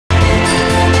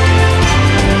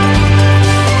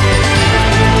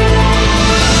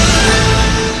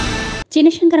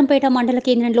చినశంకరంపేట మండల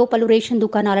కేంద్రంలో పలు రేషన్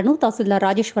దుకాణాలను తహసీల్దార్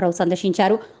రాజేశ్వరరావు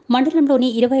సందర్శించారు. మండలంలోని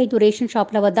 25 రేషన్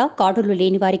షాపుల వద్ద కార్డులు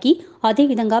లేని వారికి,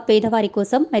 అదేవిధంగా పేదవారి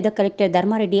కోసం మెదక్ కలెక్టర్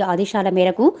ధర్మారెడ్డి ఆదేశాల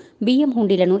మేరకు బియ్యం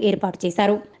హుండీలను ఏర్పాటు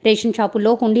చేశారు. రేషన్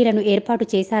షాపుల్లో హుండీలను ఏర్పాటు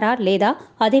చేశారా లేదా,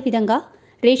 అదేవిధంగా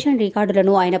రేషన్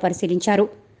రికార్డులను ఆయన పరిశీలించారు.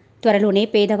 త్వరలోనే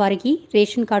పేదవారికి,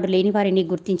 రేషన్ కార్డు లేని వారిని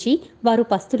గుర్తించి వారు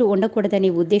పస్తులు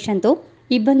ఉండకూడదనే ఉద్దేశంతో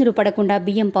ఇబ్బందులు పడకుండా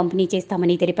బియ్యం పంపిణీ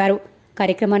చేస్తామని తెలిపారు.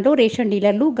 కార్యక్రమంలో రేషన్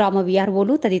డీలర్లు, గ్రామ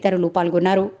వీఆర్ఓలు తదితరులు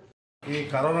పాల్గొన్నారు. ఈ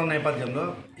కరోనా నేపథ్యంలో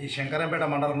ఈ శంకరంపేట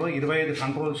మండలంలో 25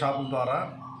 కంట్రోల్ షాపుల ద్వారా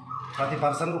ప్రతి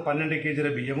పర్సన్కు 12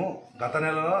 కేజీల బియ్యము గత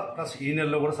నెలలో ప్లస్ ఈ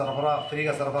నెలలో కూడా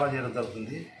ఫ్రీగా సరఫరా చేయడం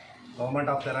జరుగుతుంది.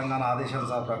 గవర్నమెంట్ ఆఫ్ తెలంగాణ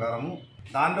ఆదేశాల ప్రకారము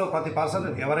దాంట్లో ప్రతి పర్సన్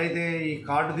ఎవరైతే ఈ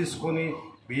కార్డు తీసుకొని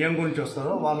బియ్యం గురించి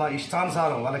వస్తారో వాళ్ళ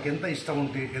ఇష్టానుసారం వాళ్ళకి ఎంత ఇష్టం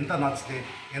ఉంటే, ఎంత నచ్చితే,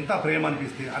 ఎంత ప్రేమ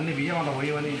అనిపిస్తే అన్ని బియ్యం అలా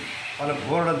పోయమని వాళ్ళకు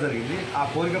కోరడం జరిగింది. ఆ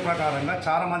కోరిక ప్రకారంగా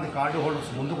చాలామంది కార్డు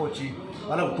హోల్డర్స్ ముందుకు వచ్చి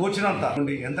వాళ్ళకు తోచినంత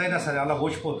నుండి ఎంతైనా సరే అలా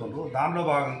పోసిపోతుండ్రు. దానిలో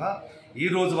భాగంగా ఈ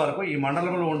రోజు వరకు ఈ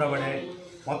మండలంలో ఉండబడే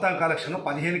మొత్తం కలెక్షన్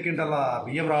 15 క్వింటాల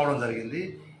బియ్యం రావడం జరిగింది.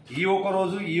 ఈ ఒక్క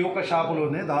రోజు ఈ ఒక్క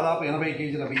షాపులోనే దాదాపు 80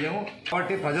 కేజీల బియ్యం.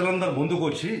 కాబట్టి ప్రజలందరూ ముందుకు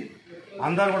వచ్చి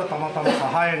అందరూ కూడా తమ తమ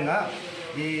సహాయంగా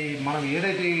ఈ మనం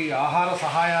ఏదైతే ఈ ఆహార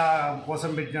సహాయ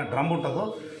కోసం పెట్టిన డ్రమ్ ఉంటుందో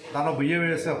దానిలో బియ్యం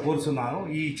వేస్తే కోరుతున్నాను.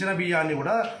 ఈ ఇచ్చిన బియ్యాన్ని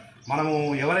కూడా మనము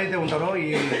ఎవరైతే ఉంటారో ఈ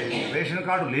రేషన్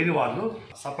కార్డు లేని వాళ్ళు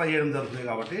సప్లై చేయడం జరుగుతుంది.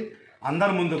 కాబట్టి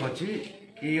అందరు ముందుకు వచ్చి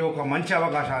ఈ యొక్క మంచి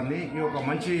అవకాశాన్ని, ఈ యొక్క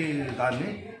మంచి దాన్ని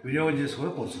వినియోగం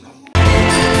చేసుకుని కోరుతున్నాం.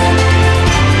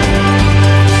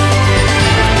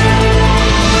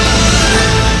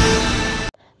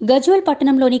 గజ్వేల్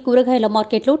పట్టణంలోని కూరగాయల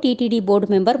మార్కెట్లో TTD board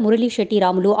member Muralisetti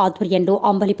Ramulu ఆధ్వర్యంలో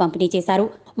అంబలి పంపిణీ చేశారు.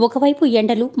 ఒకవైపు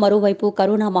ఎండలు, మరోవైపు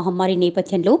కరోనా మహమ్మారి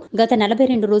నేపథ్యంలో గత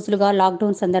 42 రోజులుగా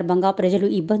లాక్డౌన్ సందర్భంగా ప్రజలు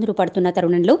ఇబ్బందులు పడుతున్న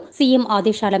తరుణంలో సీఎం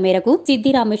ఆదేశాల మేరకు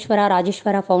సిద్దిరామేశ్వర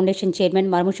Rajeshwara foundation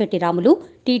chairman మర్ముశెట్టి Ramulu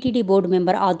TTD board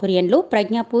member ఆధ్వర్యంలో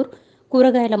ప్రజ్ఞాపూర్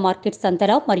కూరగాయల మార్కెట్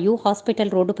సంతల మరియు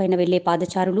హాస్పిటల్ రోడ్డుపైన వెళ్లే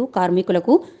పాదచారులు,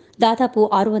 కార్మికులకు దాదాపు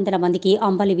 600 మందికి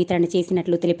అంబలి వితరణ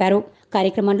చేసినట్లు తెలిపారు.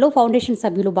 కార్యక్రమంలో ఫౌండేషన్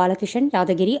సభ్యులు బాలకిషన్,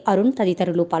 యాదగిరి, అరుణ్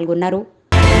తదితరులు పాల్గొన్నారు.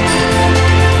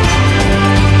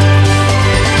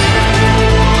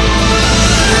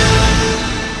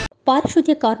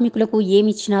 పారిశుద్ధ్య కార్మికులకు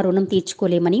ఏమిచ్చినా రుణం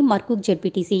తీర్చుకోలేమని Markook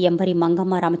ZPTC Embari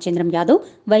Mangamma Ramachandram Yadav,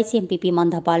 vice MPP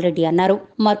మంద బాలరెడ్డి అన్నారు.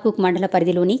 మర్కూక్ మండల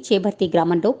పరిధిలోని చేబర్తి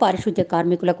గ్రామంలో పారిశుద్ధ్య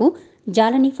కార్మికులకు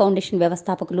జాలని ఫౌండేషన్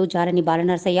వ్యవస్థాపకులు జాలని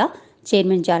బాలనరసయ్య,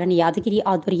 చైర్మన్ జాలని యాదగిరి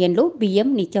ఆధ్వర్యంలో బియ్యం,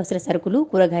 నిత్యావసర సరుకులు,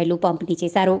 కూరగాయలు పంపిణీ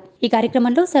చేశారు. ఈ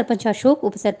కార్యక్రమంలో సర్పంచ్ అశోక్,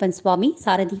 ఉప సర్పంచ్ స్వామి,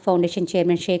 సారథి ఫౌండేషన్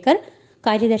చైర్మన్ శేఖర్,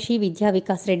 కార్యదర్శి విద్యా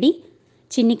వికాస్ రెడ్డి,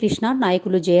 చిన్ని కృష్ణ,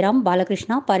 నాయకులు జయరాం,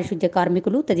 బాలకృష్ణ, పారిశుద్ధ్య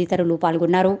కార్మికులు తదితరులు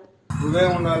పాల్గొన్నారు.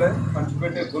 హృదయం ఉండాలి,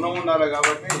 పంచిపెట్టే గుణం ఉండాలి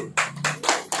కాబట్టి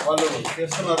వాళ్ళు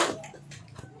చేస్తున్నారు.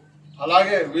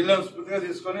 అలాగే వీళ్ళని స్ఫూర్తిగా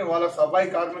తీసుకొని వాళ్ళ సఫాయి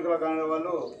కార్మికుల కానీ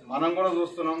వాళ్ళు మనం కూడా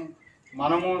చూస్తున్నాం,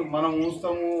 మనం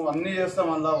ఉంచుతాము, అన్నీ చేస్తాం.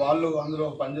 వాళ్ళు అందులో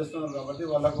పనిచేస్తున్నారు కాబట్టి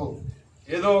వాళ్ళకు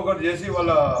ఏదో ఒకటి చేసి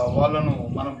వాళ్ళను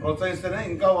మనం ప్రోత్సహిస్తేనే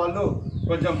ఇంకా వాళ్ళు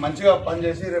కొంచెం మంచిగా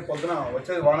పనిచేసి రేపు పొద్దున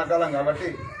వచ్చేది వానాకాలం కాబట్టి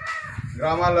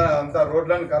గ్రామాల అంతా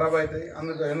రోడ్లను ఖరాబ్ అవుతాయి.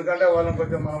 ఎందుకంటే వాళ్ళని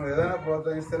కొంచెం మనం ఏదైనా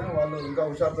ప్రోత్సహిస్తేనే వాళ్ళు ఇంకా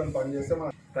హుషారుతో పనిచేస్తే మన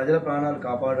ప్రజల ప్రాణాలు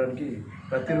కాపాడడానికి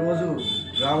ప్రతిరోజు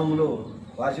గ్రామంలో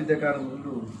పారిశుద్ధ్య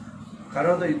కార్మికులు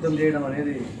కరోనాతో యుద్ధం చేయడం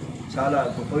అనేది చాలా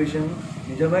గొప్ప విషయం.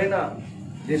 నిజమైన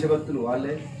దేశభక్తులు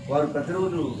వాళ్ళే. వారు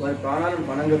ప్రతిరోజు వారి ప్రాణాలను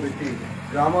పణంగా పెట్టి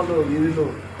గ్రామాల్లో, వీధిలో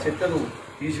చెత్తను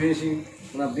తీసివేసి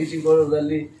మన బ్లీచింగ్ పౌడర్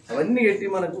తల్లి అవన్నీ ఎట్టి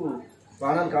మనకు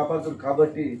ప్రాణాలు కాపాడుతారు.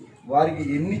 కాబట్టి వారికి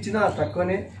ఎన్ని ఇచ్చినా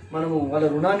తక్కువనే. మనము వాళ్ళ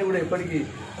రుణాన్ని కూడా ఎప్పటికీ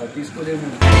తీసుకోలేము.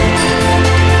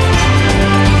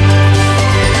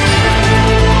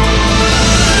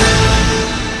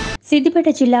 సిద్దిపేట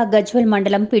జిల్లా గజ్వేల్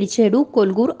మండలం పిడిచేడు,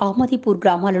 కొల్గూర్, అహ్మదీపూర్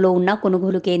గ్రామాలలో ఉన్న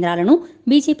కొనుగోలు కేంద్రాలను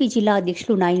బీజేపీ జిల్లా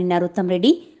అధ్యక్షులు నాయని నరోత్తం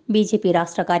రెడ్డి, బీజేపీ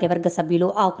రాష్ట్ర కార్యవర్గ సభ్యులు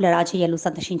ఆకుల రాజయ్యలు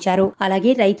సందర్శించారు.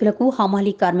 అలాగే రైతులకు,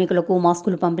 హమాలీ కార్మికులకు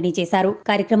మాస్కులు పంపిణీ చేశారు.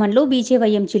 కార్యక్రమంలో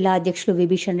బీజేవైఎం జిల్లా అధ్యక్షులు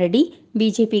Vibhishan Reddy,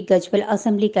 BJP Gajwel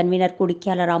assembly convener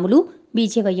Kudikyala Ramulu,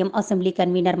 BJYM assembly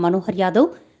convener Manohar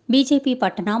Yadav, BJP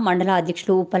పట్టణ, మండల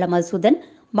అధ్యక్షులు ఉప్పల మధుసూదన్,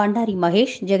 బండారి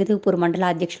మహేష్, జగదేవ్పూర్ మండల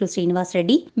అధ్యక్షులు శ్రీనివాస్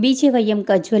రెడ్డి, బీజేవైఎం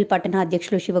గజ్వేల్ పట్టణ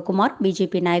అధ్యక్షులు శివకుమార్,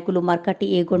 బీజేపీ నాయకులు మర్కట్టి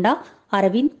ఏగొండ,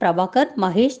 అరవింద్, ప్రభాకర్,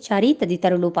 మహేష్, చారి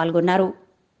తదితరులు పాల్గొన్నారు.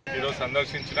 ఈరోజు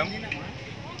సందర్శించడం,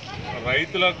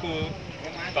 రైతులకు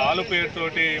తాలు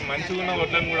పేరుతోటి మంచిగా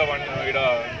వడ్లను కూడా ఇక్కడ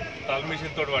తాలు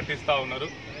మిషన్ తోటి పట్టిస్తూ ఉన్నారు.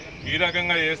 ఈ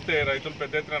రకంగా చేస్తే రైతులు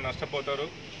పెద్ద ఎత్తున నష్టపోతారు.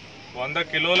 100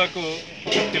 కిలోలకు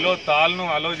కిలో తాళ్ళను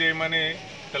అలో చేయమని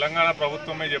తెలంగాణ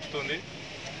ప్రభుత్వమే చెప్తుంది.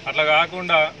 అట్లా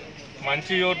కాకుండా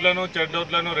మంచి ఓట్లను,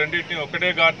 చెడ్డోట్లను రెండింటిని ఒకటే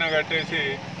ఘాట్న కట్టేసి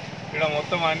ఇక్కడ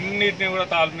మొత్తం అన్నిటినీ కూడా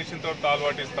తాలు మిషన్ తోటి తాలు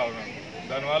పట్టిస్తూ ఉన్నారు.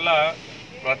 దానివల్ల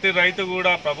ప్రతి రైతు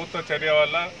కూడా ప్రభుత్వ చర్య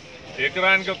వల్ల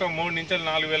ఎకరానికి ఒక 3 నుంచి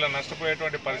 4 వేల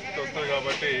నష్టపోయేటువంటి పరిస్థితి వస్తుంది.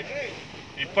 కాబట్టి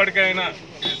ఇప్పటికైనా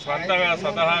ఇది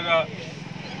స్వతహాగా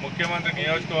ముఖ్యమంత్రి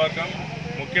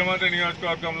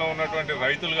నియోజకవర్గంలో ఉన్నటువంటి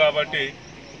రైతులు కాబట్టి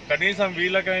కనీసం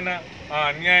వీళ్ళకైనా ఆ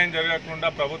అన్యాయం జరగకుండా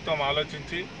ప్రభుత్వం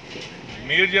ఆలోచించి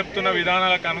మీరు చెప్తున్న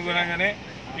విధానాలకు అనుగుణంగానే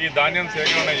ఈ ధాన్యం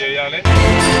సేకరణ చేయాలి.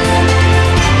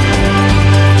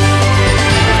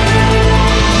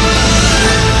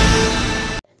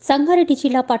 సంగారెడ్డి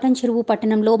జిల్లా పటంచెరువు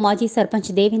పట్టణంలో మాజీ సర్పంచ్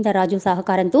దేవేందర్ రాజు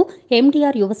సహకారంతో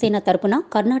ఎండీఆర్ యువసేన తరపున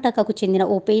కర్ణాటకకు చెందిన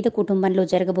ఓ పేద కుటుంబంలో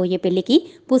జరగబోయే పెళ్లికి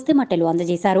పుస్తెమట్టెలు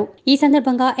అందజేశారు. ఈ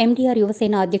సందర్భంగా ఎండీఆర్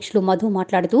యువసేన అధ్యక్షులు మధు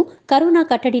మాట్లాడుతూ కరోనా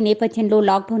కట్టడి నేపథ్యంలో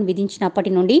లాక్డౌన్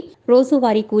విధించినప్పటి నుండి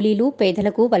రోజువారీ కూలీలు,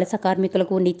 పేదలకు, వలస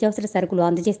కార్మికులకు నిత్యావసర సరుకులు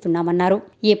అందజేస్తున్నామన్నారు.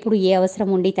 ఎప్పుడు ఏ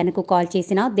అవసరం ఉండి తనకు కాల్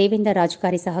చేసినా దేవేందర్ రాజు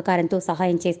గారి సహకారంతో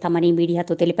సహాయం చేస్తామని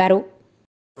మీడియాతో తెలిపారు.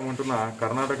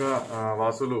 కర్ణాటక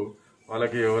వాసులు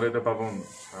వాళ్ళకి ఎవరైతే పాపం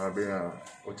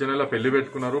వచ్చే నెల పెళ్లి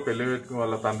పెట్టుకున్నారో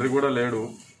వాళ్ళ తండ్రి కూడా లేడు,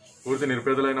 పూర్తి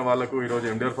నిరుపేదలైన వాళ్లకు ఈరోజు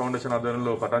ఎండీఆర్ ఫౌండేషన్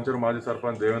ఆధ్వర్యంలో పటాన్చెరు మాజీ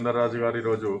సర్పంచ్ దేవేందర్ రాజు గారు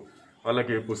ఈరోజు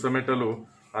వాళ్ళకి పుస్తమెట్టలు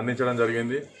అందించడం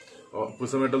జరిగింది.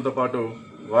 పుస్తమెట్టలతో పాటు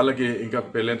వాళ్ళకి ఇంకా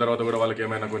పెళ్ళైన తర్వాత కూడా వాళ్ళకి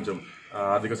ఏమైనా కొంచెం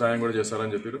ఆర్థిక సాయం కూడా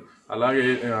చేస్తారని చెప్పారు. అలాగే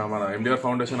మన ఎండీఆర్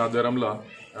ఫౌండేషన్ ఆధ్వర్యంలో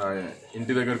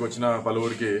ఇంటి దగ్గరికి వచ్చిన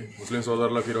పలువురికి ముస్లిం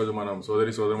సోదరులకు ఈరోజు మనం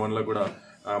సోదరిమణులకు కూడా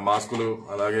మాస్కులు,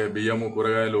 అలాగే బియ్యము,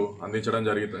 కూరగాయలు అందించడం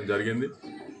జరిగింది.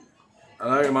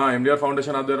 అలాగే మా ఎండీఆర్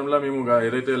ఫౌండేషన్ ఆధ్వర్యంలో మేము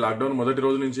ఏదైతే లాక్డౌన్ మొదటి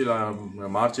రోజు నుంచి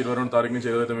మార్చి 22 తారీఖు నుంచి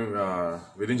ఏదైతే మేము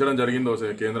విధించడం జరిగిందో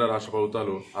కేంద్ర రాష్ట్ర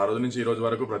ప్రభుత్వాలు, ఆ రోజు నుంచి ఈ రోజు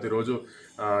వరకు ప్రతిరోజు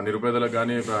నిరుపేదలకు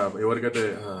కానీ ఎవరికైతే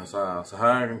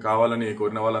సహాయం కావాలని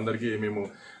కోరిన వాళ్ళందరికీ మేము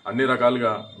అన్ని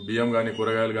రకాలుగా బియ్యం కానీ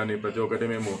కూరగాయలు కానీ ప్రతి ఒక్కటి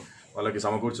మేము వాళ్ళకి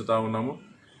సమకూర్చుతా ఉన్నాము.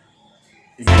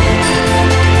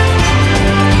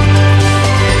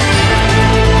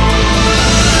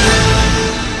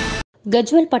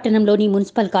 గజ్వెల్ పట్టణంలోని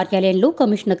మున్సిపల్ కార్యాలయంలో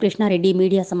కమిషనర్ కృష్ణారెడ్డి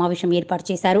మీడియా సమావేశం ఏర్పాటు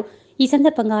చేశారు. ఈ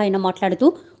సందర్భంగా ఆయన మాట్లాడుతూ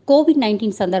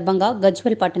కోవిడ్-19 సందర్భంగా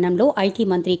గజ్వెల్ పట్టణంలో ఐటీ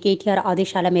మంత్రి కేటీఆర్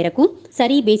ఆదేశాల మేరకు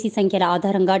సరీ బేసి సంఖ్యల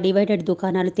ఆధారంగా డివైడెడ్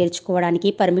దుకాణాలు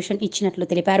తెరుచుకోవడానికి పర్మిషన్ ఇచ్చినట్లు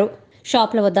తెలిపారు.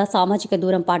 షాపుల వద్ద సామాజిక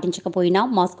దూరం పాటించకపోయినా,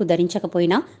 మాస్కు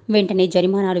ధరించకపోయినా వెంటనే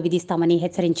జరిమానాలు విధిస్తామని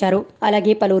హెచ్చరించారు.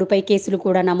 అలాగే పలువురుపై కేసులు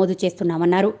కూడా నమోదు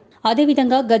చేస్తున్నామన్నారు.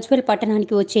 అదేవిధంగా గజ్వెల్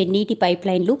పట్టణానికి వచ్చే నీటి పైప్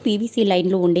లైన్లు పీవీసీ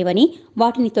లైన్లు ఉండేవని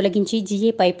వాటిని తొలగించి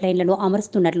జీఏ పైప్ లైన్లను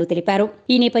అమరుస్తున్నట్లు తెలిపారు.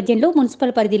 ఈ నేపథ్యంలో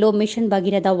మున్సిపల్ పరిధిలో మిషన్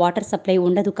భగీరథ వాటర్ సప్లై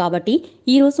ఉండదు కాబట్టి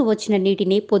ఈ రోజు వచ్చిన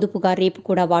నీటిని పొదుపుగా రేపు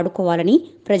కూడా వాడుకోవాలని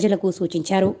ప్రజలకు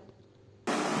సూచించారు.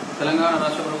 తెలంగాణ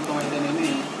రాష్ట్ర ప్రభుత్వం అయితేనేమి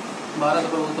భారత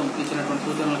ప్రభుత్వం ఇచ్చినటువంటి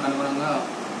సూచనలకు అనుగుణంగా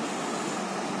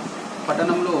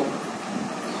పట్టణంలో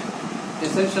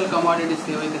ఎసెన్షియల్ కమాడిటీస్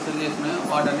ఏవైతే సెల్ చేస్తున్నాయో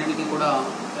వాటన్నిటికీ కూడా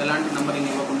ఎలాంటి నంబరింగ్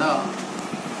ఇవ్వకుండా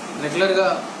రెగ్యులర్గా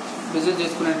బిజినెస్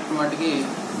చేసుకునేటువంటి వాటికి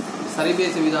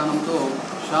సరిబేసి విధానంతో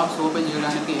షాప్స్ ఓపెన్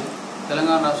చేయడానికి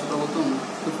తెలంగాణ రాష్ట్ర ప్రభుత్వం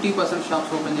 50%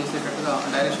 షాప్స్ ఓపెన్ చేసేటట్టుగా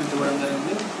డైరెక్షన్స్ ఇవ్వడం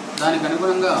జరిగింది. దానికి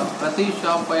అనుగుణంగా ప్రతి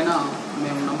షాప్ పైన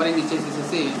మేము నంబరింగ్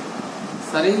ఇచ్చేసేసి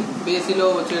సరి బేసిలో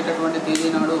వచ్చేటటువంటి తేదీ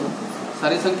నాడు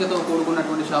సరి సంఖ్యతో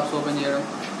కూడుకున్నటువంటి షాప్స్ ఓపెన్ చేయడం,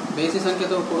 బేసి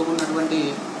సంఖ్యతో కూడుకున్నటువంటి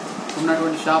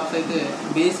షాప్స్ అయితే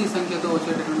బేసి సంఖ్యతో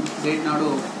వచ్చేటటువంటి డేట్ నాడు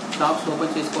షాప్స్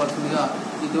ఓపెన్ చేసుకోవాల్సిందిగా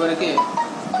ఇదివరకే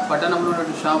పట్టణంలో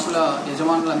ఉన్నటువంటి షాపుల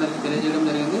యజమానులందరికీ తెలియజేయడం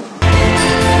జరిగింది.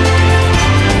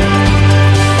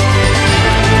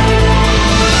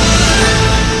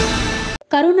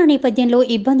 కరోనా నేపథ్యంలో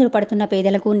ఇబ్బందులు పడుతున్న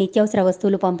పేదలకు నిత్యావసర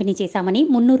వస్తువులు పంపిణీ చేశామని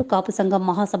మున్నూరు కాపు సంఘం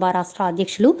మహాసభ రాష్ట్ర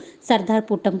అధ్యక్షులు సర్దార్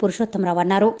పుట్టం పురుషోత్తమరావు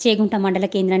అన్నారు. చేగుంట మండల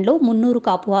కేంద్రంలో మున్నూరు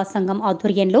కాపు సంఘం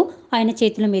ఆధ్వర్యంలో ఆయన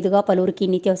చేతుల మీదుగా పలువురికి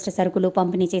నిత్యావసర సరుకులు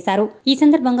పంపిణీ చేశారు. ఈ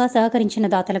సందర్భంగా సహకరించిన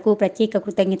దాతలకు ప్రత్యేక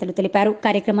కృతజ్ఞతలు తెలిపారు.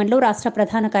 కార్యక్రమంలో రాష్ట్ర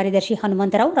ప్రధాన కార్యదర్శి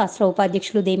హనుమంతరావు, రాష్ట్ర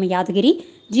ఉపాధ్యక్షులు దేమ యాదగిరి,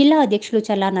 జిల్లా అధ్యక్షులు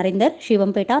చల్లా Narender,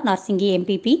 Shivampet Narsingi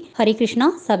MPP Harikrishna,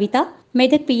 Savitha,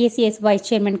 Medak PACS vice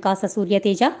chairman కాస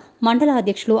Surya Teja, మండల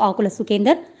అధ్యక్షులు ఆకుల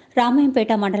సుకేందర్,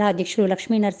 రామాయంపేట మండల అధ్యక్షులు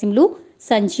లక్ష్మీ నరసింహులు,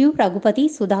 సంజీవ్, రఘుపతి,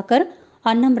 సుధాకర్,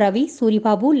 అన్నం రవి,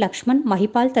 సూరిబాబు, లక్ష్మణ్,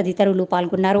 మహిపాల్ తదితరులు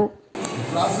పాల్గొన్నారు.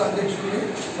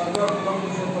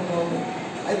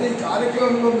 అయితే ఈ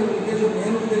కార్యక్రమంలో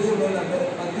మెయిన్ ఉద్దేశం ఏంటంటే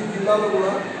ప్రతి జిల్లాలో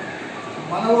కూడా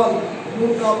మన వాళ్ళు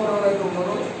మూడు కాపురాలు అయితే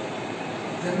ఉన్నారో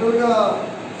జనరల్గా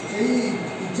చెయ్యి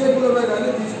ఇచ్చే కులమే కానీ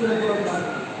తీసుకునే కులం కాదు,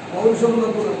 పౌరుషంలో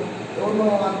కులం ఎవరినో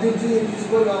అందించి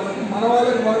తీసుకోరు. కాబట్టి మన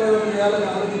వాళ్ళకి మనం ఏదైనా చేయాలని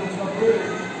ఆలోచించినప్పుడు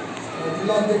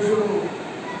జిల్లా అధ్యక్షుడు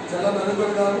చల్ల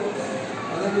నరేందర్ గారు,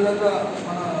 అదేవిధంగా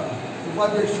మన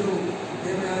ఉపాధ్యక్షుడు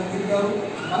దేమయాదగిరి గారు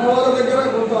మన వాళ్ళ దగ్గర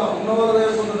కొంత ఉన్న వాళ్ళ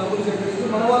దగ్గర కొంత డబ్బులు సేకరించి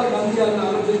మన వాళ్ళకి అందియాలని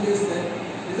ఆలోచన చేస్తే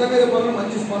నిజంగా చెప్పాలని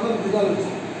మంచి స్పందన దిగాలి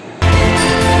వచ్చింది.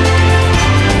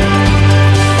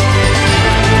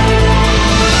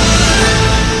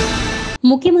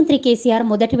 ముఖ్యమంత్రి కేసీఆర్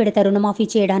మొదటి విడత రుణమాఫీ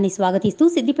చేయడాన్ని స్వాగతిస్తూ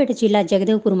సిద్దిపేట జిల్లా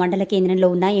జగదేవ్పూర్ మండల కేంద్రంలో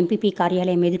ఉన్న ఎంపీపీ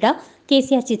కార్యాలయం ఎదుట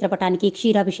కేసీఆర్ చిత్రపటానికి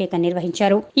క్షీరాభిషేకం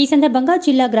నిర్వహించారు. ఈ సందర్భంగా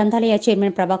జిల్లా గ్రంథాలయ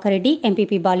chairman Prabhakar Reddy,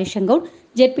 MPP బాలేశంగౌడ్,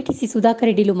 ZPTC Sudhakar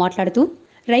రెడ్డిలు మాట్లాడుతూ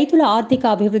రైతుల ఆర్థిక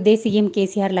అభివృద్ధే సీఎం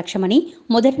కేసీఆర్ లక్ష్యమని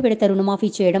మొదటి విడత రుణమాఫీ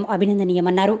చేయడం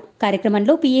అభినందనీయమన్నారు.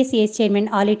 కార్యక్రమంలో PACS chairman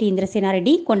Aleti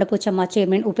Indrasena Reddy, Kondapochamma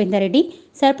chairman Upender Reddy,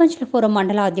 సర్పంచ్ల ఫోరం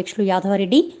మండల అధ్యక్షులు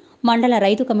యాదవరెడ్డి, మండల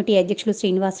రైతు కమిటీ అధ్యక్షులు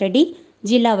శ్రీనివాస్ రెడ్డి,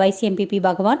 జిల్లా వైస్ ఎంపీపీ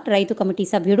భగవాన్, రైతు కమిటీ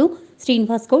సభ్యుడు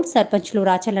శ్రీనివాస్ గౌడ్, సర్పంచ్లు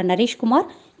రాచల్ల నరేష్ కుమార్,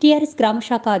 టీఆర్ఎస్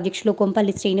గ్రామశాఖ అధ్యక్షులు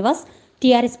కొంపల్లి శ్రీనివాస్,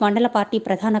 టీఆర్ఎస్ మండల పార్టీ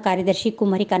ప్రధాన కార్యదర్శి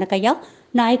కుమ్మరి కనకయ్య,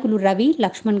 నాయకులు రవి,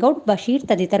 లక్ష్మణ్ గౌడ్, బషీర్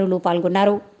తదితరులు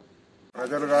పాల్గొన్నారు.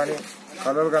 ప్రజలు కానీ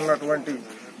కలలు కన్నటువంటి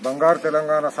బంగారు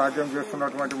తెలంగాణ సాధ్యం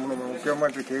చేస్తున్నటువంటి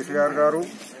ముఖ్యమంత్రి కేసీఆర్ గారు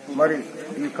మరి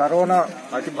ఈ కరోనా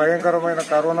అతి భయంకరమైన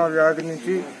కరోనా వ్యాధి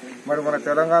నుంచి మరి మన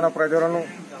తెలంగాణ ప్రజలను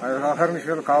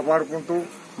అహర్నిశలు కాపాడుకుంటూ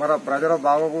మన ప్రజల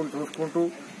బాగోగులు చూసుకుంటూ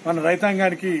మన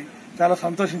రైతాంగానికి చాలా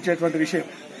సంతోషించేటువంటి విషయం.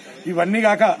 ఇవన్నీ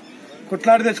కాక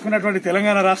కుట్లాడి తెచ్చుకున్నటువంటి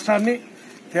తెలంగాణ రాష్ట్రాన్ని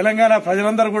తెలంగాణ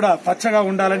ప్రజలందరూ కూడా పచ్చగా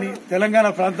ఉండాలని, తెలంగాణ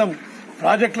ప్రాంతం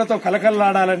ప్రాజెక్టులతో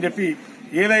కలకలలాడాలని చెప్పి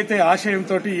ఏదైతే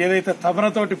ఆశయంతో ఏదైతే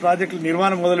తపనతోటి ప్రాజెక్టుల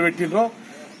నిర్మాణం మొదలుపెట్టిండ్రో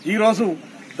ఈరోజు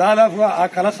దాదాపుగా ఆ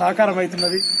కళ సాకారం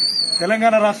అవుతున్నది.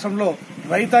 తెలంగాణ రాష్ట్రంలో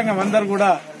రైతాంగం అందరూ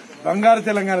కూడా బంగారు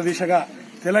తెలంగాణ దిశగా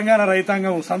తెలంగాణ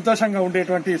రైతాంగం సంతోషంగా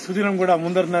ఉండేటువంటి సుదినం కూడా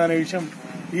ముందరున్నదనే విషయం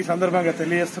ఈ సందర్భంగా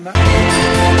తెలియజేస్తున్నా.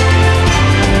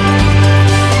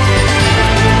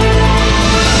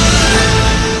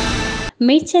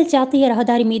 మేడ్చల్ జాతీయ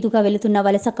రహదారి మీదుగా వెళుతున్న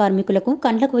వలస కార్మికులకు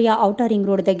కండ్లకోయ ఔటర్ రింగ్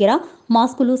రోడ్ దగ్గర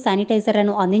మాస్కులు,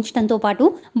 శానిటైజర్లను అందించడంతో పాటు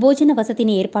భోజన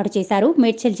వసతిని ఏర్పాటు చేశారు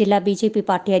మేడ్చల్ జిల్లా బీజేపీ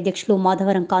పార్టీ అధ్యక్షులు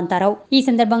మాధవరం కాంతారావు. ఈ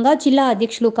సందర్భంగా జిల్లా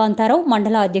అధ్యక్షులు కాంతారావు,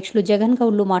 మండల అధ్యక్షులు జగన్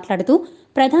గౌడ్లు మాట్లాడుతూ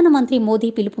ప్రధానమంత్రి మోదీ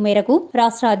పిలుపు మేరకు,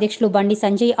 రాష్ట్ర అధ్యక్షులు బండి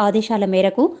సంజయ్ ఆదేశాల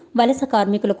మేరకు వలస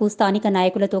కార్మికులకు స్థానిక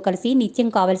నాయకులతో కలిసి నిత్యం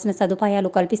కావలసిన సదుపాయాలు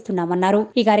కల్పిస్తున్నామన్నారు.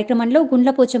 ఈ కార్యక్రమంలో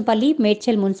గుండ్లపోచంపల్లి,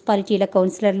 మేడ్చల్ మున్సిపాలిటీల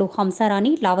కౌన్సిలర్లు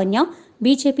హంసారాణి, లావణ్య,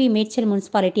 బీజేపీ మేడ్చల్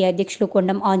మున్సిపాలిటీ అధ్యక్షులు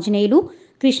కొండం ఆంజనేయులు,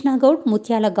 కృష్ణాగౌడ్,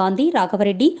 ముత్యాల గాంధీ,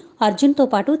 రాఘవరెడ్డి, అర్జున్తో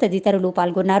పాటు తదితరులు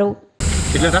పాల్గొన్నారు.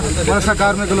 వలస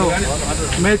కార్మికులు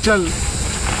మేడ్చల్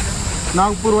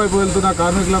నాగ్పూర్ వైపు వెళ్తున్న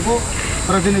కార్మికులకు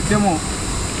ప్రతినిత్యము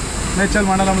మేడ్చల్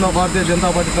మండలంలో భారతీయ జనతా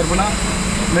పార్టీ తరఫున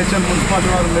మేడ్చల్ మున్సిపాలిటీ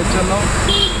వారు మేడ్చల్లో,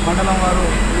 మండలం వారు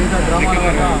వివిధ గ్రామాల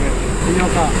వద్ద ఈ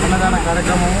యొక్క అన్నదాన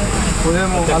కార్యక్రమము,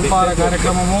 ఉదయం అల్పాహార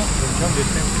కార్యక్రమము,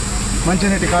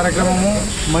 మంచినీటి కార్యక్రమము,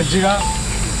 మజ్జిగ,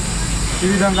 ఈ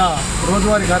విధంగా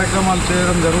రోజువారీ కార్యక్రమాలు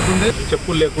చేయడం జరుగుతుంది.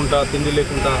 చెప్పులు లేకుండా, తిండి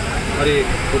లేకుండా మరి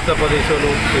ఉత్తరప్రదేశ్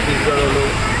వాళ్ళు, ఛత్తీస్గఢ్ వాళ్ళు,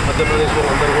 మధ్యప్రదేశ్ వాళ్ళు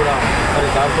అందరూ కూడా మరి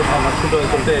దాంట్లో నడుచుకుంటూ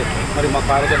వెళ్తుంటే మరి మా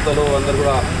కార్యకర్తలు అందరూ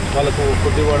కూడా వాళ్ళకు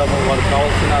ఫుడ్ ఇవ్వడము, వాళ్ళకి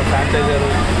కావాల్సిన శానిటైజర్,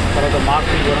 తర్వాత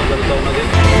మాస్క్ ఇవ్వడం జరుగుతూ ఉన్నది.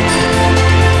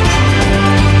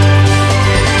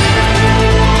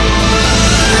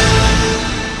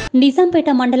 నిజాంపేట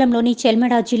మండలంలోని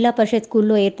చెల్మెడ జిల్లా పరిషత్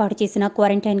స్కూల్లో ఏర్పాటు చేసిన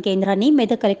క్వారంటైన్ కేంద్రాన్ని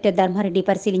మెదక్ కలెక్టర్ ధర్మారెడ్డి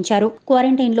పరిశీలించారు.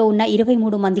 క్వారంటైన్లో ఉన్న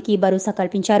 23 మందికి భరోసా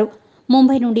కల్పించారు.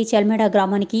 ముంబై నుండి చెల్మెడ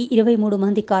గ్రామానికి 23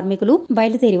 మంది కార్మికులు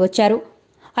బయలుదేరి వచ్చారు.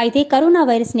 అయితే కరోనా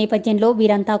వైరస్ నేపథ్యంలో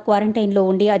వీరంతా క్వారంటైన్లో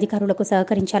ఉండి అధికారులకు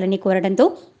సహకరించాలని కోరడంతో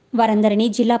వారందరినీ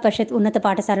జిల్లా పరిషత్ ఉన్నత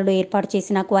పాఠశాలలో ఏర్పాటు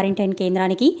చేసిన క్వారంటైన్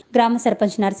కేంద్రానికి గ్రామ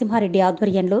సర్పంచ్ నరసింహారెడ్డి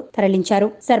ఆధ్వర్యంలో తరలించారు.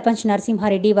 సర్పంచ్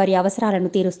నరసింహారెడ్డి వారి అవసరాలను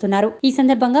తీరుస్తున్నారు. ఈ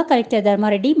సందర్భంగా కలెక్టర్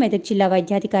ధర్మారెడ్డి, మెదక్ జిల్లా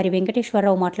వైద్యాధికారి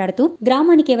వెంకటేశ్వరరావు మాట్లాడుతూ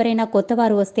గ్రామానికి ఎవరైనా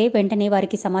కొత్తవారు వస్తే వెంటనే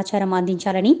వారికి సమాచారం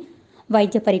అందించాలని,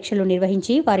 వైద్య పరీక్షలు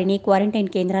నిర్వహించి వారిని క్వారంటైన్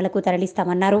కేంద్రాలకు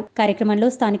తరలిస్తామన్నారు. కార్యక్రమంలో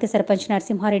స్థానిక సర్పంచ్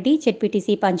నరసింహారెడ్డి,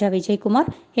 జెడ్పీటీసీ పంజా విజయ్ కుమార్,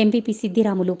 ఎంపీపీ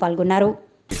సిద్దిరాములు పాల్గొన్నారు.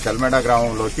 చల్మెడ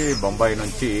గ్రామంలోకి బొంబాయి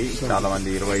నుంచి చాలా మంది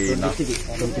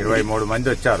 23 మంది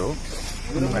వచ్చారు.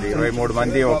 మరి 23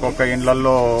 మంది ఒక్కొక్క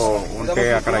ఇండ్లలో ఉంటే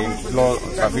అక్కడ ఇంట్లో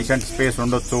సఫిషియెంట్ స్పేస్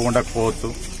ఉండొచ్చు, ఉండకపోవచ్చు.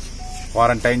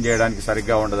 క్వారంటైన్ చేయడానికి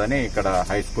సరిగ్గా ఉండదని ఇక్కడ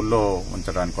హై స్కూల్లో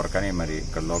ఉంచడానికి కొరకని మరి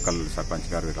ఇక్కడ లోకల్ సర్పంచ్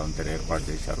గారు వీళ్ళంతా ఏర్పాటు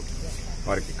చేశారు.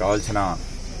 వారికి కావాల్సిన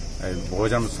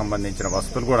భోజనం సంబంధించిన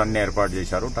వస్తువులు కూడా అన్ని ఏర్పాటు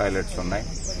చేశారు. టాయిలెట్స్ ఉన్నాయి,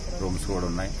 రూమ్స్ కూడా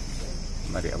ఉన్నాయి.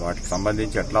 మరి వాటికి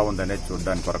సంబంధించి ఎట్లా ఉందనేది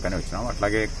చూడడానికి కొరకనే వచ్చినాం.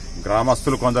 అట్లాగే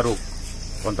గ్రామస్తులు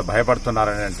కొంత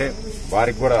భయపడుతున్నారని అంటే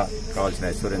వారికి కూడా కావాల్సిన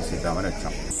అష్యూరెన్స్ ఇద్దామని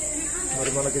వచ్చాం.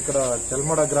 మరి మనకి ఇక్కడ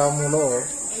చెల్మడ గ్రామంలో,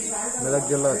 మెదక్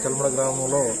జిల్లా చెల్మడ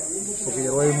గ్రామంలో ఒక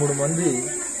 23 మంది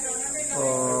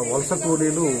వలస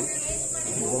కూలీలు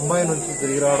బొంబాయి నుంచి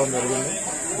తిరిగి రావడం జరిగింది.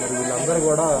 మరి వీళ్ళందరూ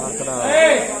కూడా అక్కడ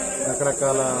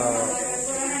రకరకాల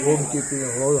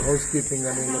హౌస్ కీపింగ్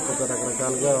అని, లేకపోతే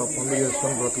రకరకాలుగా పనులు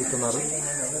చేసుకొని బ్రతుకుతున్నారు.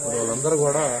 మరి వాళ్ళందరూ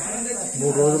కూడా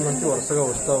 3 రోజుల నుంచి వరుసగా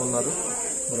వస్తూ ఉన్నారు.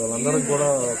 మరి వాళ్ళందరికీ కూడా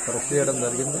పరీక్ష చేయడం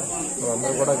జరిగింది.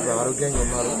 వాళ్ళందరూ కూడా ఇప్పుడు ఆరోగ్యంగా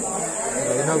ఉన్నారు.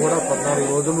 అయినా కూడా 14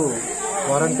 రోజులు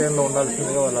క్వారంటైన్లో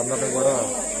ఉండాల్సిందిగా వాళ్ళందరినీ కూడా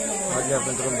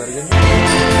ఆజ్ఞాపించడం జరిగింది.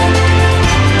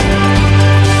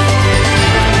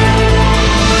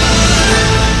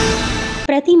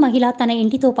 ప్రతి మహిళ తన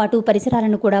ఇంటితో పాటు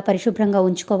పరిసరాలను కూడా పరిశుభ్రంగా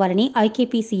ఉంచుకోవాలని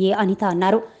ఐకేపీసీఏ అనిత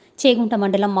అన్నారు. చేగుంట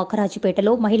మండలం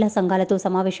మక్కరాజుపేటలో మహిళా సంఘాలతో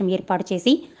సమావేశం ఏర్పాటు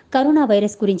చేసి కరోనా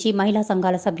వైరస్ గురించి మహిళా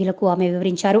సంఘాల సభ్యులకు ఆమె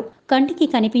వివరించారు. కంటికి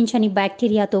కనిపించని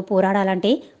బ్యాక్టీరియాతో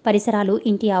పోరాడాలంటే పరిసరాలు,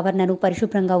 ఇంటి ఆవరణను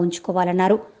పరిశుభ్రంగా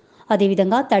ఉంచుకోవాలన్నారు.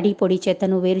 అదేవిధంగా తడి పొడి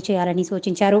చెత్తను వేరు చేయాలని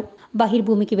సూచించారు.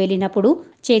 బహిర్భూమికి వెళ్లినప్పుడు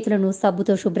చేతులను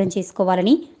సబ్బుతో శుభ్రం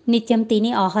చేసుకోవాలని, నిత్యం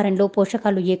తినే ఆహారంలో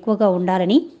పోషకాలు ఎక్కువగా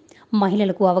ఉండాలని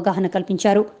మహిళలకు అవగాహన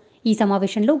కల్పించారు. ఈ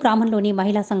సమావేశంలో గ్రామంలోని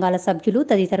మహిళా సంఘాల సభ్యులు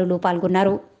తదితరులు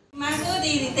పాల్గొన్నారు. మనకు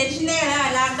ఇది తెలిసిందే కదా,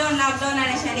 లాక్డౌన్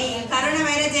అనేసి కరోనా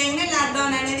వైరస్ చేయగానే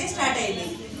లాక్డౌన్ అనేది స్టార్ట్ అయింది.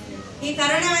 ఈ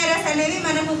కరోనా వైరస్ అనేది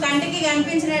మనకు కంటికి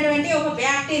కనిపించినటువంటి ఒక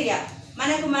బ్యాక్టీరియా.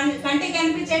 మనకు కంటికి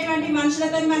కనిపించేటువంటి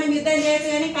మనుషులతో మనం యుద్ధం చేయొచ్చు,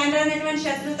 కానీ కండ్రనేటువంటి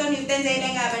శత్రువుతో యుద్ధం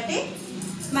చేయలేం. కాబట్టి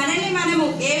మనల్ని మనము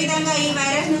ఏ విధంగా ఈ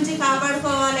వైరస్ నుంచి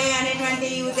కాపాడుకోవాలి అనేటువంటి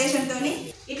ఉద్దేశంతో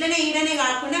ఇట్లనే ఈడనే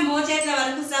కాకుండా మోచేతుల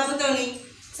వరకు సబ్బుతోని,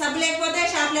 సబ్బు లేకపోతే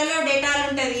షాప్లలో డెటాల్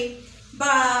ఉంటుంది,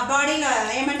 బాడీలో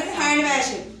ఏమంటారు హ్యాండ్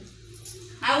వాష్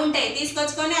అవి ఉంటాయి,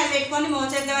 తీసుకొచ్చుకొని అవి పెట్టుకొని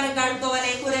మోచేతుల వరకు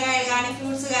కడుక్కోవాలి. కూరగాయలు కానీ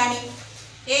ఫ్రూట్స్ కానీ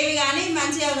ఏవి కానీ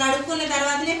మంచిగా కడుక్కున్న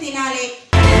తర్వాతనే తినాలి.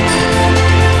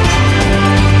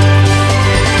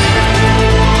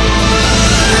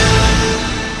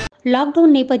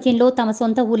 లాక్డౌన్ నేపథ్యంలో తమ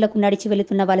సొంత ఊర్లకు నడిచి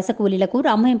వెళుతున్న వలస కూలీలకు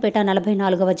రామాయంపేట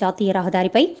 44వ జాతీయ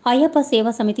రహదారిపై అయ్యప్ప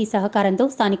సేవా సమితి సహకారంతో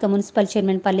స్థానిక మున్సిపల్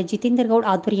చైర్మన్ పల్లె జితేందర్ గౌడ్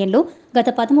ఆధ్వర్యంలో గత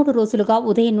 13 రోజులుగా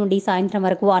ఉదయం నుండి సాయంత్రం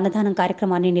వరకు అన్నదానం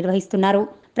కార్యక్రమాన్ని నిర్వహిస్తున్నారు.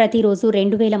 ప్రతిరోజు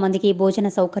 2000 మందికి భోజన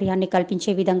సౌకర్యాన్ని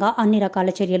కల్పించే విధంగా అన్ని రకాల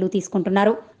చర్యలు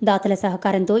తీసుకుంటున్నారు. దాతల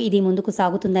సహకారంతో ఇది ముందుకు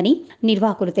సాగుతుందని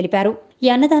నిర్వాహకులు తెలిపారు. ఈ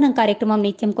అన్నదానం కార్యక్రమం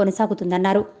నిత్యం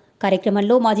కొనసాగుతుందన్నారు.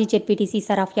 కార్యక్రమంలో మాజీ ZPTC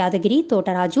Saraf Yadagiri,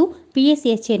 Thotaraju,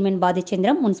 పీఎస్ఏఎస్ chairman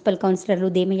బాదిచంద్రం, municipal కౌన్సిలర్లు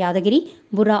దేమ యాదగిరి,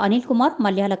 బుర్రా అనిల్ కుమార్,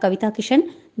 మల్యాల కవితా కిషన్,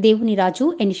 దేవుని రాజు,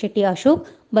 ఎన్నిశెట్టి అశోక్,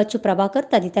 బచ్చు ప్రభాకర్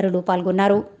తదితరులు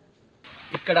పాల్గొన్నారు.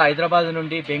 ఇక్కడ హైదరాబాద్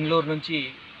నుండి బెంగళూరు నుంచి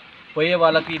పోయే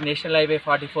వాళ్ళకి national highway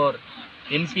 44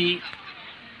 MP,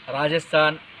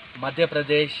 Rajasthan,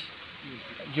 Madhya Pradesh,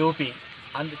 UP,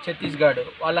 Chhattisgarh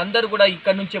వాళ్ళందరూ కూడా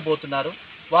ఇక్కడ నుంచే పోతున్నారు.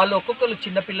 వాళ్ళు ఒక్కొక్కరు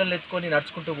చిన్నపిల్లలు ఎత్తుకొని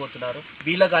నడుచుకుంటూ పోతున్నారు.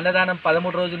 వీళ్ళకి అన్నదానం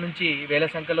 13 రోజుల నుంచి వేల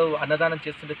సంఖ్యలో అన్నదానం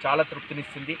చేస్తుంటే చాలా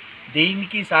తృప్తినిస్తుంది.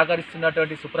 దీనికి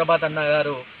సహకరిస్తున్నటువంటి సుప్రభాత్ అన్న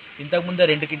గారు ఇంతకుముందే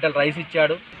 2 క్వింటాల్ రైస్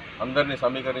ఇచ్చాడు. అందరినీ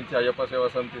సమీకరించి అయ్యప్ప సేవా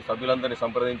సమితి సభ్యులందరినీ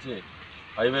సంప్రదించి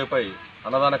హైవేపై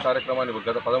అన్నదాన కార్యక్రమాన్ని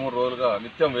గత 13 రోజులుగా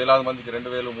నిత్యం వేలాది మందికి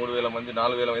 2000, 3000 మంది,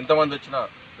 4000 ఎంతమంది వచ్చినా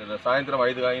సాయంత్రం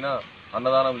 5 అయినా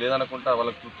అన్నదానం లేదనుకుంటా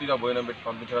వాళ్ళకి తృప్తిగా భోజనం పెట్టి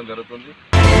పంపించడం జరుగుతుంది.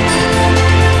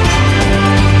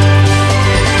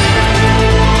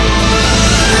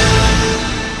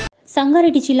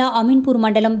 సంగారెడ్డి జిల్లా అమీన్పూర్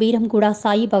మండలం బీరంగూడ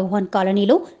సాయి భగవాన్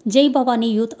కాలనీలో జై భవానీ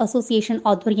యూత్ అసోసియేషన్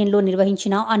ఆధ్వర్యంలో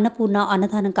నిర్వహించిన అన్నపూర్ణ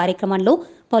అన్నదానం కార్యక్రమంలో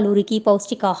పలువురికి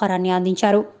పౌష్టికాహారాన్ని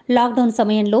అందించారు. లాక్డౌన్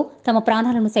సమయంలో తమ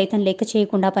ప్రాణాలను సైతం లెక్క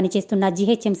చేయకుండా పనిచేస్తున్న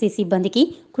జీహెచ్ఎంసీ సిబ్బందికి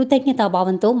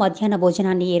కృతజ్ఞతాభావంతో మధ్యాహ్న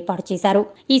భోజనాన్ని ఏర్పాటు చేశారు.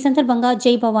 ఈ సందర్భంగా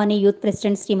జై భవానీ యూత్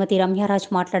ప్రెసిడెంట్ శ్రీమతి రమ్యారాజ్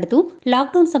మాట్లాడుతూ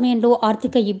లాక్డౌన్ సమయంలో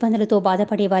ఆర్థిక ఇబ్బందులతో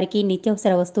బాధపడే వారికి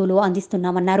నిత్యావసర వస్తువులు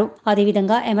అందిస్తున్నామన్నారు.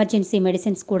 అదేవిధంగా ఎమర్జెన్సీ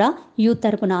మెడిసిన్స్ కూడా యూత్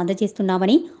తరపున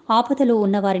అందజేస్తున్నామని, ఆపదలో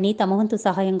ఉన్నవారిని తమ వంతు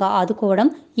సహాయంగా ఆదుకోవడం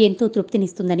ఎంతో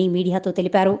తృప్తినిస్తుందని మీడియాతో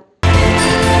తెలిపారు.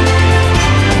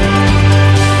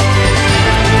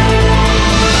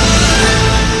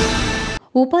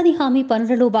 ఉపాధి హామీ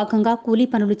పనులలో భాగంగా కూలీ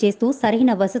పనులు చేస్తూ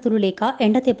సరైన వసతులు లేక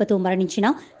ఎండదెబ్బతో మరణించిన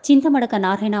చింతమడక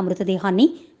నారాయణ మృతదేహాన్ని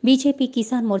బీజేపీ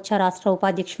కిసాన్ మోర్చా రాష్ట్ర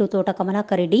ఉపాధ్యక్షులు తోట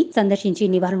కమలాకర్ రెడ్డి సందర్శించి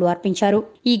నివాళులు అర్పించారు.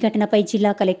 ఈ ఘటనపై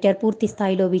జిల్లా కలెక్టర్ పూర్తి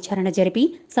స్థాయిలో విచారణ జరిపి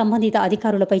సంబంధిత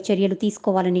అధికారులపై చర్యలు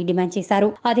తీసుకోవాలని డిమాండ్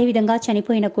చేశారు. అదేవిధంగా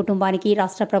చనిపోయిన కుటుంబానికి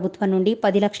రాష్ట్ర ప్రభుత్వం నుండి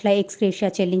 10 లక్షల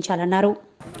ఎక్స్గ్రేషియా చెల్లించాలన్నారు.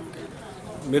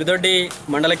 మిరుదొడ్డి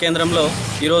మండల కేంద్రంలో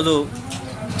ఈరోజు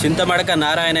చింతమడక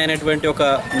నారాయణ అనేటువంటి ఒక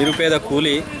నిరుపేద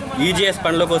కూలి ఈజీఎస్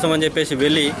పనుల కోసం అని చెప్పేసి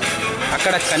వెళ్ళి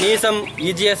అక్కడ కనీసం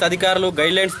ఈజీఎస్ అధికారులు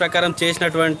గైడ్లైన్స్ ప్రకారం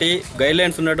చేసినటువంటి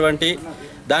గైడ్లైన్స్ ఉన్నటువంటి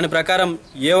దాని ప్రకారం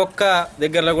ఏ ఒక్క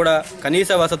దగ్గరలో కూడా కనీస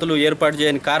వసతులు ఏర్పాటు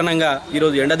చేయని కారణంగా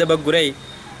ఈరోజు ఎండదెబ్బకు గురై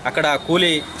అక్కడ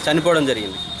కూలి చనిపోవడం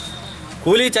జరిగింది.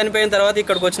 కూలీ చనిపోయిన తర్వాత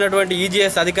ఇక్కడికి వచ్చినటువంటి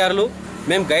ఈజీఎస్ అధికారులు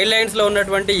మేము గైడ్లైన్స్లో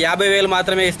ఉన్నటువంటి 50,000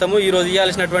 మాత్రమే ఇస్తాము, ఈరోజు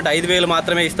ఇవ్వాల్సినటువంటి 5,000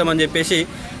 మాత్రమే ఇస్తామని చెప్పేసి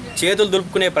చేతులు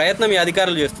దులుపుకునే ప్రయత్నం ఈ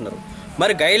అధికారులు చేస్తున్నారు.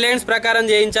 మరి గైడ్లైన్స్ ప్రకారం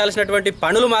చేయించాల్సినటువంటి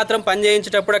పనులు మాత్రం పని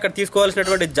చేయించేటప్పుడు అక్కడ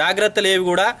తీసుకోవాల్సినటువంటి జాగ్రత్తలు ఏవి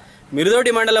కూడా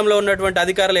మిరుదొడ్డి మండలంలో ఉన్నటువంటి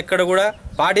అధికారులు ఎక్కడ కూడా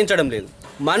పాటించడం లేదు.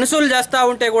 మనుషులు చేస్తూ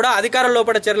ఉంటే కూడా అధికారుల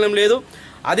లోపల చలనం లేదు.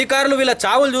 అధికారులు వీళ్ళ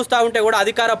చావులు చూస్తూ ఉంటే కూడా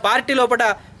అధికార పార్టీ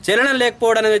లోపల చలనం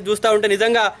లేకపోవడం అనేది చూస్తూ ఉంటే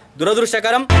నిజంగా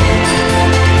దురదృష్టకరం.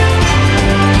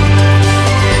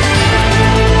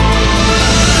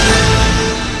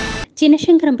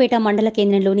 చిన్నశంకరంపేట మండల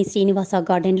కేంద్రంలోని శ్రీనివాస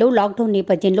గార్డెన్లో లాక్డౌన్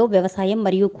నేపథ్యంలో వ్యవసాయం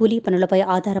మరియు కూలీ పనులపై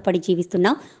ఆధారపడి జీవిస్తున్న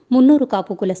 300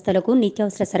 కాపు కులస్తులకు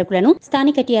నిత్యావసర సరుకులను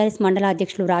స్థానిక టీఆర్ఎస్ మండల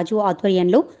అధ్యక్షులు రాజు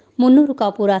ఆధ్వర్యంలో 300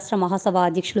 కాపు రాష్ట్ర మహాసభ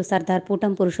అధ్యక్షులు సర్దార్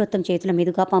పూటం పురుషోత్తం చేతుల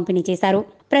మీదుగా పంపిణీ చేశారు.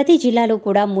 ప్రతి జిల్లాలో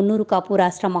కూడా 300 కాపు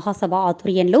రాష్ట్ర మహాసభ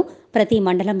ఆధ్వర్యంలో ప్రతి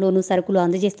మండలంలోనూ సరుకులు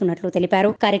అందజేస్తున్నట్లు తెలిపారు.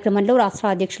 కార్యక్రమంలో రాష్ట్ర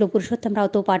అధ్యక్షులు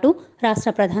పురుషోత్తంరావుతో పాటు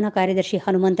రాష్ట్ర ప్రధాన కార్యదర్శి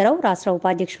హనుమంతరావు, రాష్ట్ర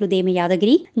ఉపాధ్యక్షులు దేమి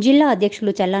యాదగిరి, జిల్లా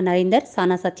అధ్యక్షులు చల్లా నరేందర్,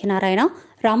 సానా సత్యనారాయణ,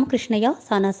 రామకృష్ణయ్య,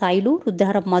 సానా సాయిలు,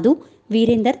 రుద్రారం మధు,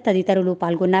 వీరేందర్ తదితరులు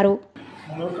పాల్గొన్నారు.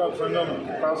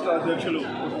 రాష్ట్ర అధ్యక్షులు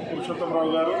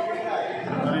పురుషోత్తంరావు గారు,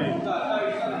 మరి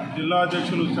జిల్లా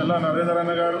అధ్యక్షులు చల్లా నరేందర్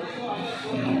అన్న గారు,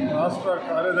 రాష్ట్ర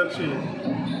కార్యదర్శి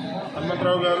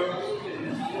హనుమంతరావు గారు,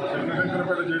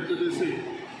 శంకరపేట జెడ్పీటీసీ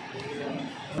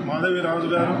మాధవి రాజు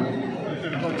గారు,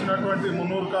 ఇక్కడికి వచ్చినటువంటి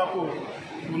 300 కాపు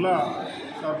కుల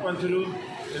సర్పంచులు,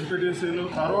 ఎంపీటీసీలు,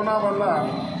 కరోనా వల్ల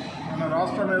మన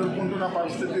రాష్ట్రం ఎదుర్కొంటున్న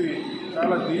పరిస్థితి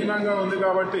చాలా దీనంగా ఉంది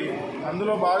కాబట్టి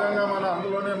అందులో భాగంగా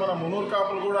అందులోనే మన 300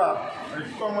 కాపులు కూడా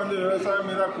ఎక్కువ మంది వ్యవసాయం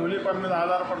మీద కూలీ పని మీద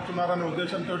ఆధారపడుతున్నారనే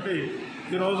ఉద్దేశంతో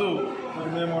ఈరోజు మరి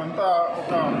మేము అంతా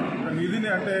ఒక నిధిని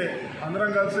అంటే అందరం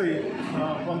కలిసి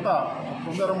కొంత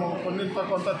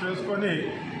చేసుకొని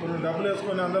కొన్ని డబ్బులు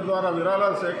వేసుకొని అందరి ద్వారా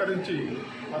విరాళాలు సేకరించి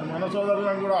మరి మన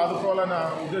సోదరులను కూడా ఆదుకోవాలనే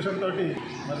ఉద్దేశంతో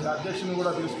మరి అధ్యక్షుని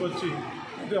కూడా తీసుకొచ్చి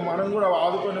మనం కూడా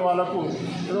ఆదుకొని వాళ్ళకు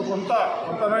ఏదో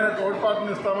కొంతమైన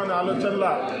తోడ్పాటుని ఇస్తామనే ఆలోచనల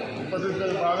ఇప్పటికే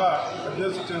బాగా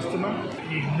చేస్తున్నాం.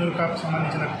 ఈ 300 కాపు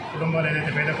సంబంధించిన కుటుంబాలు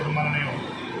ఏదైతే పేద కుటుంబాలు ఉన్నాయో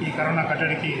ఈ కరోనా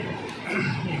కట్టడికి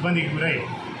ఇబ్బందికి గురై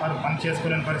వారు పని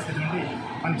చేసుకోలేని పరిస్థితి ఉండి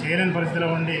పని చేయలేని పరిస్థితిలో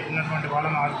ఉండి ఉన్నటువంటి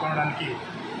వాళ్ళను ఆదుకోవడానికి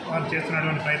వారు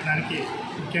చేస్తున్నటువంటి ప్రయత్నానికి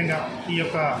ముఖ్యంగా ఈ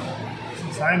యొక్క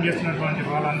సాయం చేస్తున్నటువంటి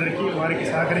వాళ్ళందరికీ, వారికి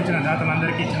సహకరించిన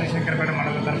దాతలందరికీ చిన్నశంకరపేట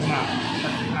మండలం తరఫున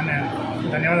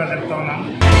ధన్యవాదాలు తెలుపుతా ఉన్నాను.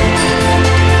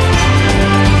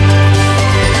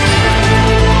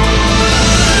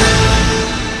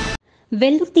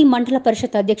 వెల్దుర్తి మండల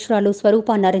పరిషత్ అధ్యక్షురాలు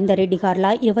స్వరూప నరేందర్ రెడ్డి గార్ల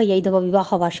 25వ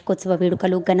వివాహ వార్షికోత్సవ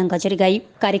వేడుకలు ఘనంగా జరిగాయి.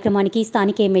 కార్యక్రమానికి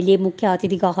స్థానిక ఎమ్మెల్యే ముఖ్య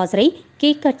అతిథిగా హాజరై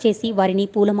కేక్ కట్ చేసి వారిని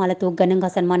పూలమాలతో ఘనంగా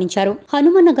సన్మానించారు.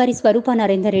 హనుమన్న గారి స్వరూప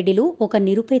నరేందర్ రెడ్డిలు ఒక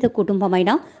నిరుపేద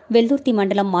కుటుంబమైన వెల్దుర్తి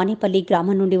మండలం మానేపల్లి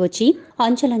గ్రామం నుండి వచ్చి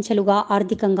అంచెలంచెలుగా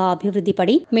ఆర్థికంగా అభివృద్ధి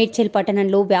పడి మేడ్చల్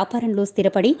పట్టణంలో వ్యాపారంలో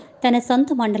స్థిరపడి తన సొంత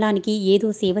మండలానికి ఏదో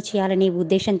సేవ చేయాలనే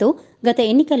ఉద్దేశంతో గత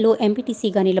ఎన్నికల్లో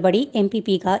ఎంపీటీసీగా నిలబడి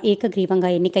ఎంపీపీగా ఏకగ్రీవంగా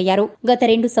ఎన్నికయ్యారు. గత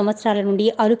 2 సంవత్సరాల నుండి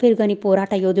అలుపెరుగని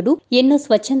పోరాట యోధుడు ఎన్నో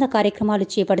స్వచ్ఛంద కార్యక్రమాలు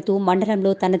చేపడుతూ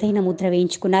మండలంలో తనదైన ముద్ర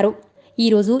వేయించుకున్నారు. ఈ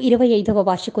రోజు 25వ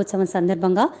వార్షికోత్సవం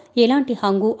సందర్భంగా ఎలాంటి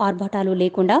హంగు ఆర్భాటాలు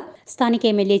లేకుండా స్థానిక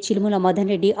ఎమ్మెల్యే చిలుముల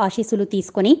మదన్ రెడ్డి ఆశీస్సులు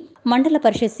తీసుకుని మండల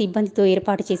పరిషత్ సిబ్బందితో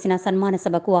ఏర్పాటు చేసిన సన్మాన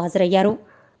సభకు హాజరయ్యారు.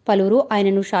 పలువురు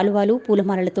ఆయనను శాలువాలు,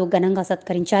 పూలమాలలతో ఘనంగా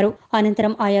సత్కరించారు.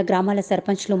 అనంతరం ఆయా గ్రామాల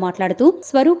సర్పంచ్లు మాట్లాడుతూ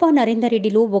స్వరూప నరేందర్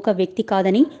రెడ్డిలు ఒక వ్యక్తి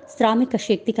కాదని శ్రామిక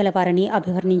శక్తి కలవారని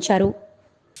అభివర్ణించారు.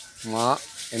 మా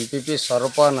ఎంపీపీ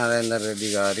స్వరూప నరేందర్ రెడ్డి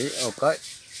గారి ఒక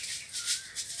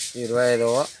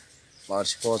 25వ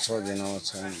వార్షికోత్సవ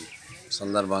దినోత్సవం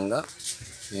సందర్భంగా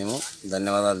మేము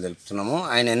ధన్యవాదాలు తెలుపుతున్నాము.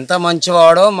 ఆయన ఎంత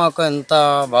మంచివాడో మాకు ఎంత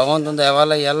భగవంతుని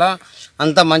దయవల్ల ఇలా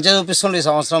అంత మంచిగా చూపిస్తుండే ఈ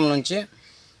సంవత్సరం నుంచి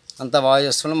అంత బాగా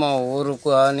చేస్తున్నాం. మా ఊరుకు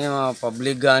కానీ మా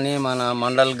పబ్లిక్ కానీ మన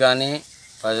మండల్ కానీ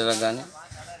ప్రజలకు కానీ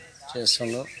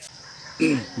చేస్తుండ్రు.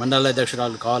 మండల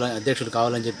అధ్యక్షుడు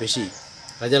కావాలని చెప్పేసి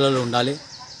ప్రజలలో ఉండాలి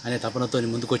అనే తపనతో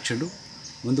ముందుకొచ్చిండు.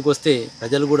 ముందుకొస్తే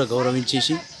ప్రజలు కూడా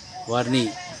గౌరవించేసి వారిని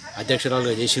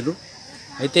అధ్యక్షురాలుగా చేసిండ్రు.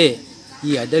 అయితే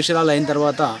ఈ అధ్యక్షురాలు అయిన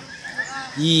తర్వాత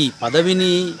ఈ పదవిని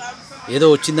ఏదో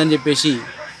వచ్చిందని చెప్పేసి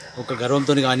ఒక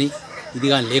గర్వంతో కానీ ఇది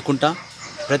కానీ లేకుండా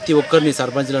ప్రతి ఒక్కరిని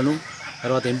సర్పంచ్లను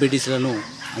తర్వాత ఎంపీటీసీలను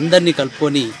అందరినీ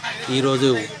కలుపుకొని ఈరోజు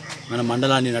మన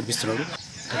మండలాన్ని నడిపిస్తున్నాడు.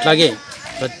 అట్లాగే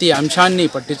ప్రతి అంశాన్ని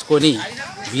పట్టించుకొని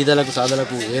బీదలకు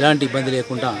సాధలకు ఎలాంటి ఇబ్బంది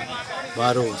లేకుండా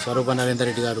వారు స్వరూప నరేందర్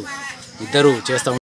రెడ్డి గారు ఇద్దరు చేస్తూ